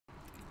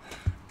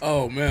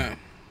Oh man.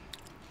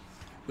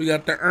 We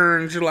got the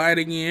orange light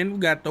again. We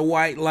got the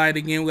white light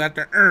again. We got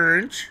the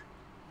orange.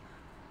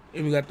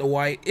 And we got the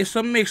white. It's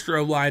a mixture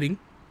of lighting.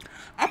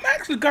 I'm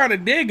actually kind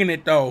of digging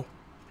it though.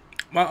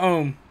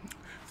 My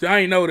see, I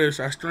ain't know this.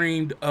 I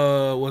streamed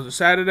was it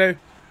Saturday?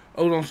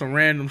 I was on some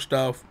random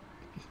stuff.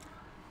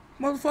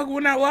 Motherfucker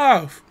went out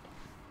live.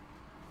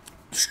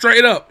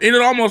 Straight up. And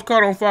it almost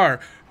caught on fire.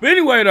 But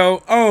anyway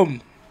though,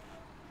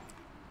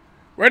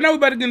 right now we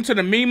about to get into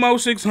the Memo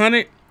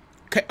 600.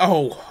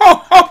 Oh, ho,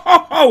 ho,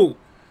 ho, ho.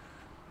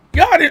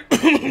 Y'all didn't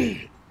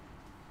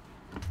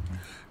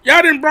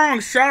y'all didn't bring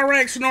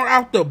Chirac Snore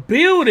out the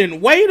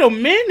building. Wait a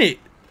minute.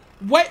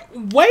 Wait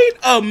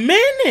a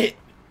minute.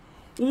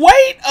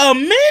 Wait a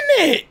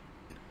minute.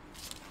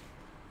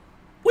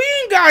 We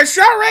ain't got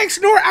Chirac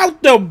Snore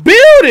out the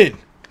building.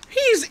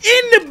 He's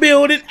in the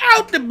building,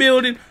 out the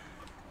building.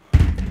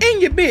 In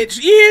your bitch.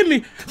 You hear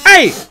me?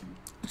 Hey,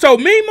 so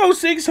Memo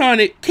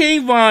 600,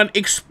 King Von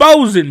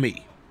exposing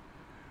me.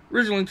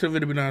 Original link to the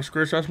video be down in the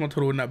description. That's my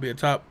total would not be a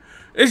top.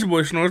 It's your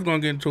boy Snore. Let's go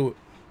and get into it.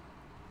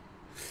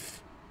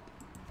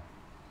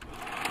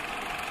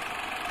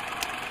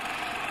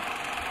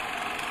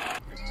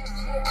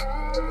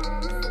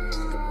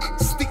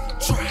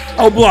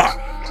 Oh, block.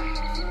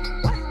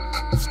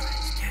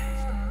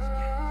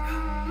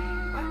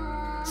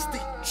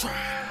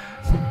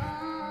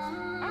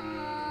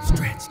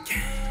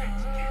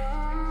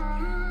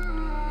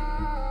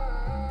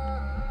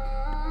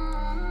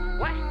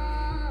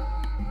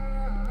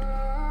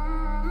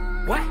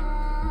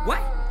 What?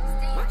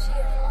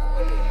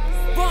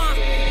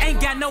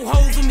 Ain't got no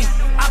holes in me.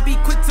 I be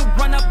quick to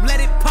run up, let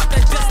it pop.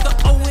 That's just the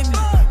O in me.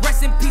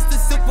 Rest in peace to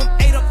sip from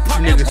 8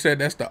 apart. Nigga said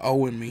that's the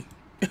O in me.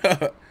 Be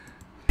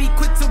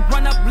quick to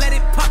run up, let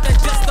it pop.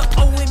 That's just the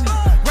O in me.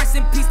 Rest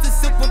in peace to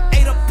sip from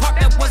 8 apart.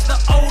 That was the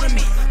O to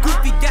me.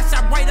 Goofy got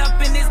shot right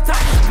up in his top.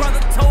 His brother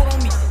told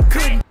on me.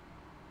 Couldn't.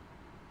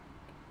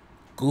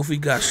 Goofy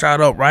got shot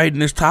up right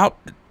in his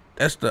top.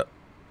 That's the.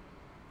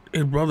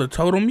 His brother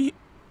told on me.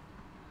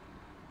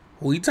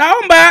 Who he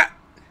talking about?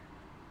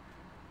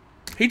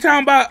 He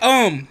talking about,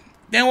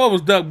 then what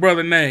was Duck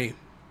brother name?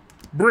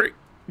 Brick?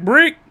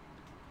 What,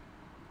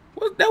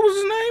 that was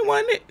his name,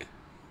 wasn't it?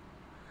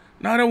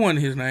 No, that wasn't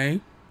his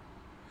name.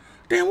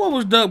 Then what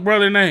was Duck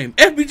brother name?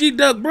 FBG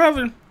Duck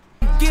brother.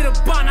 Get a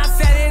bond, I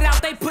set it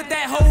out, they put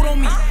that hold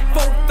on me.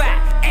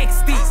 4-5,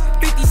 XDs,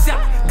 50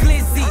 shot,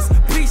 glizzies,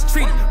 please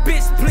treat it,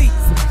 bitch please.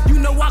 You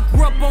know I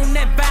grew up on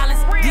that violence.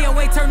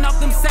 DOA turn off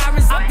them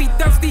sirens. I be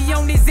thirsty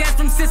on his ass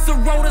from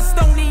Cicero to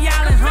Stony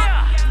Island,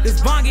 huh?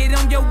 This bong get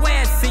on your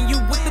ass and you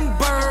with them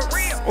birds.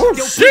 Oh,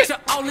 your shit.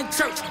 picture all in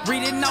church,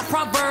 reading out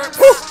Proverbs.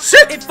 Oh,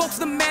 shit. If folks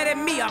are mad at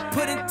me, I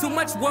put in too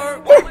much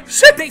work. Oh,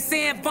 shit. They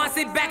saying Von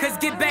sit back, cause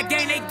get back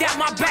gang, they got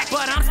my back.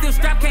 But I'm still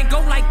strapped, can't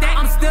go like that.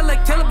 I'm still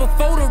a killer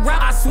before the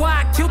rap. I swear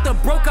I killed the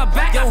broke her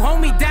back. Yo,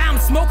 homie down,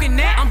 I'm smoking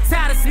that. I'm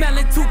tired of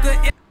smelling too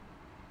good.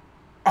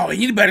 Oh,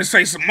 you better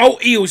say some more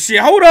ill shit.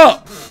 Hold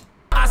up.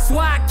 I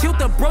swear I killed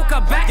the broke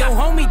her back. Yo,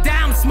 homie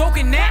down, I'm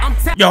smoking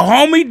that. Yo,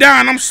 homie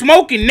down, I'm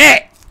smoking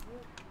that.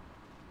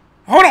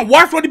 Hold on,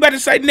 watch what he better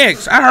say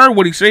next. I heard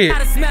what he said.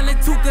 Tired of smelling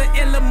too good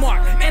in Lamar,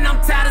 and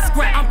I'm tired of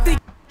scrap. I'm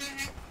thinking.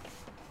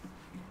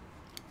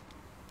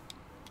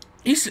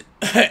 He said,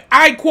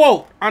 I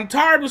quote, I'm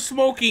tired of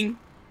smoking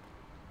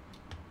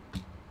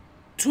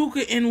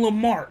Tuka and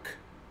Lamarck.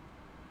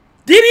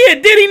 Did he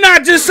or did he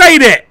not just say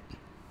that?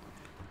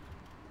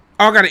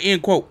 Oh, I got an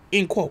end quote.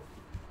 End quote.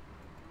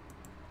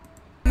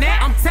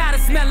 I'm tired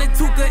of smelling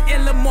Tuka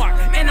and Lamar,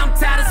 and I'm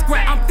tired of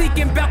scratch. I'm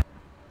thinking about.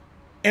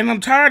 And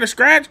I'm tired of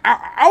scratch.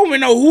 I don't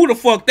even know who the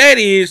fuck that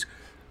is.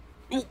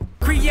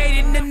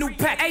 Creating a new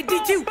pack. Hey,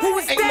 DQ, who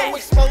is that?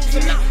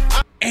 Exposin Me.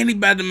 And he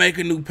about to make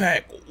a new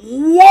pack.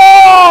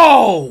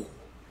 Whoa!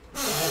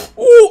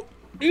 Ooh,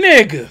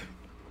 nigga.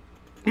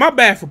 My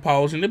bad for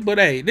pausing it, but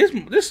hey,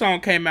 this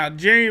song came out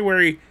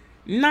January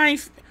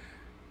 9th.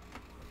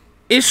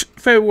 It's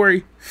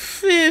February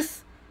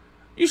 5th.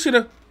 You should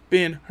have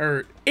been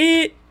heard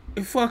it.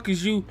 The fuck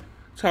is you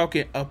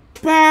talking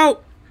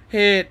about?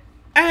 Head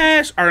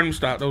ass. Alright, let me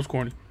stop. That was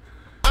corny.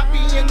 I be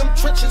in them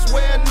trenches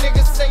where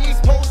niggas say he's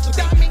supposed to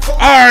be.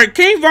 Alright,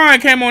 King Von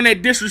came on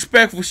that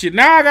disrespectful shit.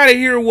 Now I gotta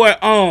hear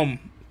what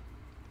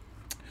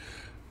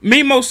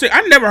Memo said.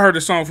 I never heard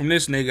a song from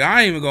this nigga.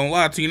 I ain't even gonna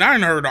lie to you. I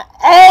heard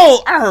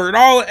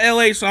all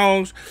LA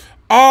songs,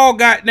 all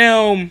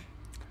goddamn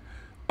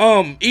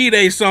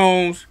E-Day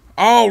songs,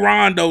 all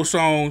Rondo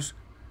songs.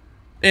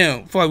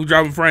 Damn, fuck, we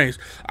dropping frames.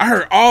 I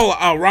heard all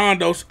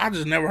Rondos. I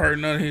just never heard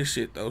none of his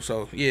shit though.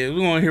 So yeah, we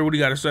gonna hear what he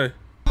gotta say.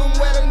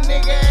 Where the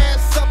nigga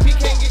ass up, he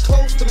can't get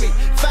close to me.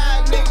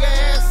 Fine nigga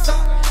ass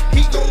up,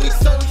 he gon' need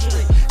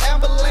surgery.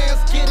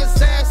 Ambulance get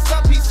his ass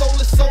up, he sold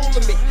his soul to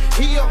me.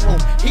 He a hoe,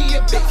 he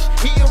a bitch,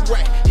 he a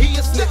rat, he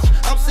a snitch.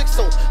 I'm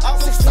 6'0", I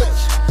will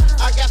switch.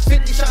 I got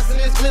 50 shots in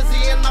this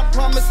glizzy and I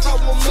promise I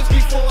won't miss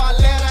before I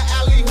let her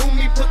alley who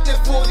me put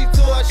that 40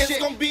 to her shit. It's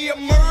gonna be a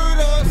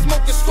murder,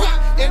 smoking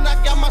scrap, and I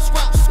got my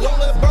scraps.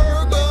 Roll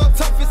burger,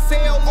 tough as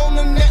hell on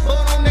the net,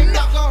 but on they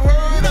knock a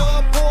herd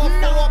up. Pour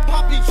for a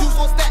poppy juice,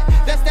 what's that?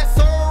 That's that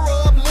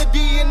syrup.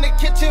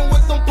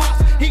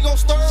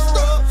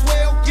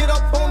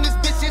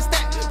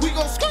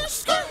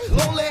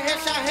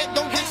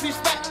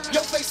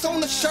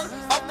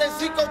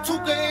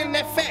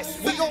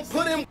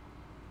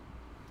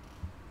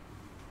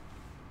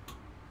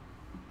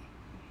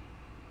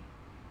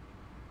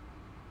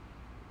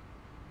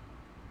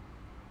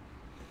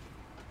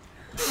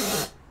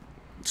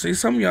 See,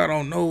 some of y'all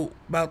don't know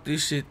about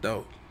this shit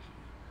though.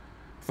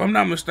 If I'm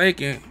not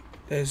mistaken,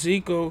 that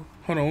Zico.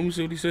 Hold on, let me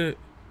see what he said.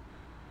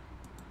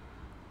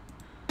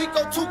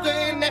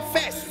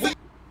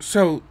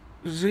 So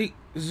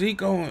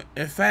Zico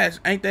and Fast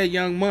ain't that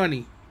Young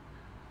Money?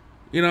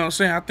 You know what I'm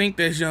saying? I think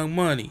that's Young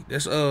Money.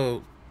 That's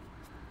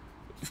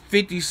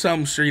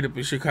 50-something street up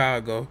in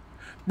Chicago.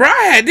 Bro,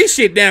 I had this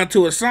shit down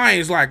to a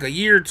science like a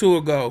year or two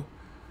ago.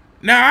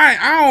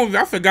 Now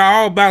I forgot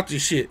all about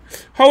this shit.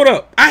 Hold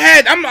up,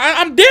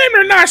 I'm damn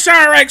near not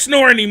Chirac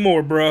Snore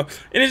anymore, bro.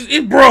 And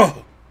it's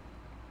bro,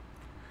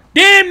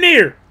 damn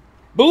near.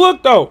 But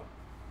look though,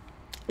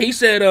 he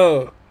said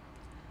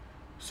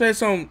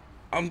something.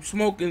 I'm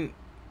smoking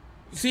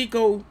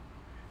Zico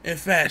and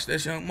Fast.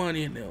 That's Young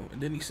Money in them.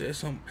 And then he said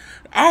something.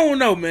 I don't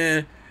know,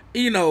 man.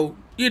 They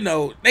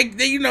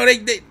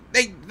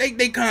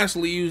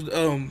constantly use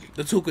the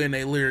Tuka in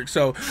their lyrics.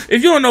 So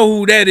if you don't know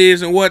who that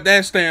is and what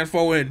that stands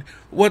for and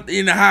what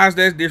in the house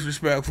that's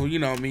disrespectful, you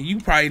know what I mean,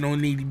 you probably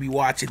don't need to be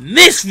watching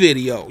this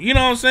video. You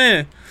know what I'm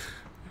saying?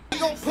 We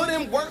gon' put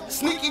in work,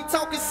 sneaky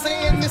talking,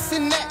 saying this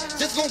and that.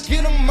 Just gon'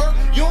 get them murk.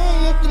 You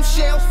don't want them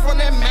shells from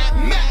that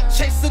map.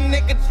 Chase a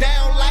nigga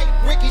down like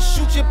Ricky,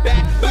 shoot your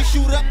back. We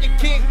shoot up your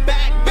kick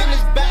back, bend his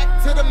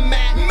back to the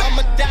mat.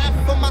 I'ma die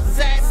for my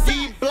sass.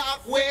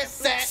 D-block where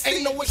it's at.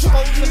 Ain't no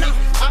exposure me.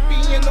 I be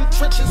in them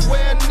trenches where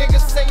a nigga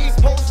say he's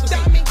supposed to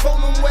be.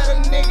 Phone where the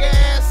nigga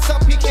ass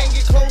up, he can't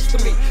get close to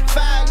me.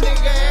 Fire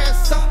nigga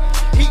ass up,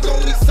 he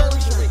gon' need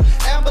surgery.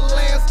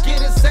 Ambulance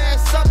get his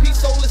ass up, he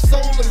sold his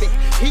soul to me.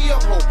 He a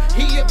hoe,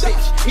 he a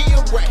bitch, he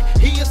a rat,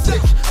 he a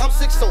snitch. I'm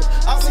 6'0",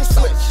 I won't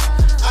switch.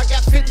 I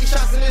got 50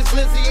 shots in this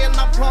Lizzie and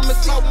I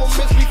promise I won't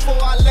miss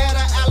before I let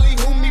her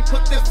alley-hoop me,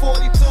 put this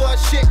 40 to her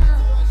shit.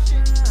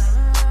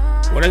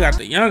 Well, they got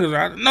the youngest.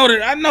 I know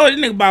this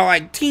nigga about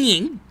like 10.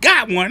 He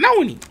got one,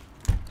 don't he?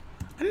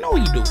 I know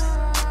he do.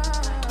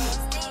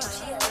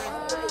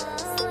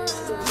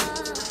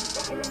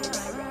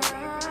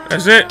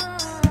 That's it.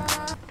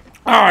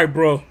 All right,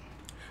 bro.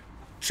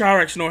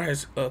 Chirac Snore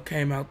has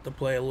came out to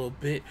play a little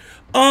bit.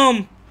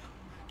 That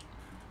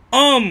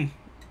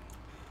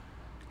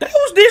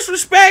was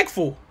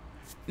disrespectful.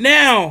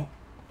 Now,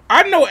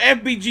 I know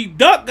FBG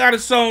Duck got a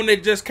song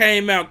that just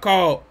came out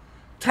called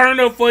 "Turn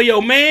Up for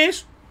Your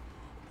Mans."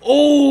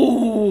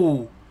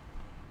 Oh,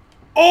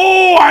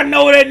 I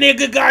know that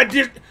nigga got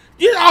just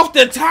off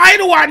the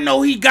title. I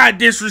know he got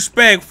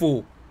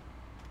disrespectful.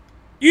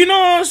 You know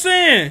what I'm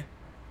saying?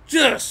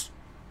 Just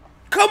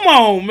come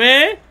on,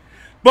 man.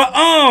 But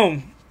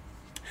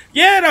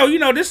yeah, though, you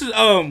know, this is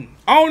I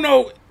don't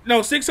know,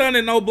 no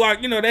 600 no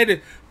block. You know, they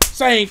the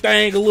same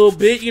thing a little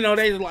bit. You know,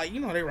 they just like, you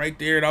know, they right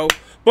there though.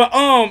 But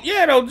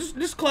yeah, though,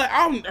 this class,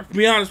 I'm to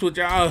be honest with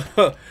y'all,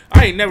 I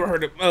ain't never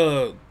heard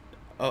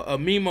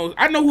of Memo.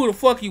 I know who the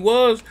fuck he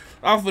was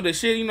off of the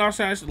shit, you know what I'm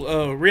saying? I used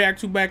to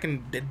react to back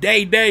in the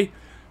day.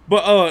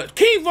 But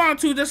King Von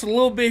too, just a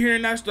little bit here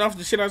and that stuff,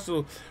 the shit I used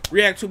to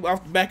react to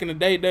off back in the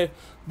day.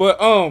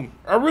 But I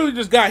really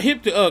just got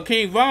hip to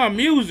King Von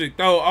music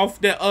though, off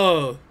that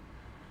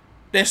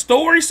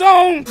story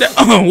song.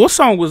 What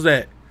song was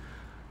that?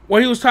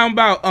 Where he was talking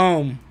about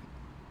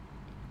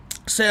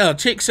say a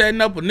chick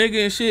setting up a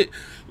nigga and shit.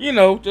 You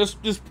know, just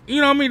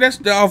you know what I mean?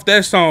 That's off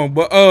that song.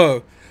 But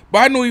I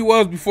knew he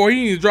was before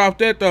he even dropped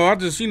that though. I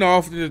just, you know,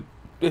 off the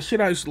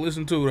shit I used to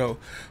listen to though.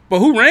 But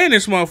who ran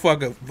this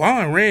motherfucker?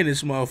 Von ran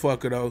this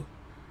motherfucker though.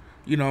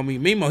 You know what I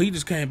mean? Memo, he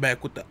just came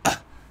back with the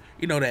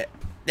you know, that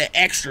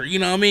extra, you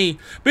know what I mean?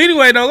 But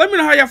anyway though, let me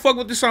know how y'all fuck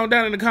with this song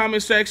down in the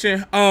comment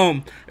section. If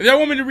y'all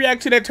want me to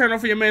react to that turn on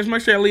for your mans,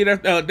 make sure y'all leave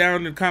that down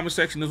in the comment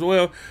section as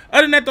well.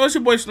 Other than that though, it's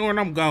your boy Snore and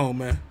I'm gone,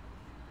 man.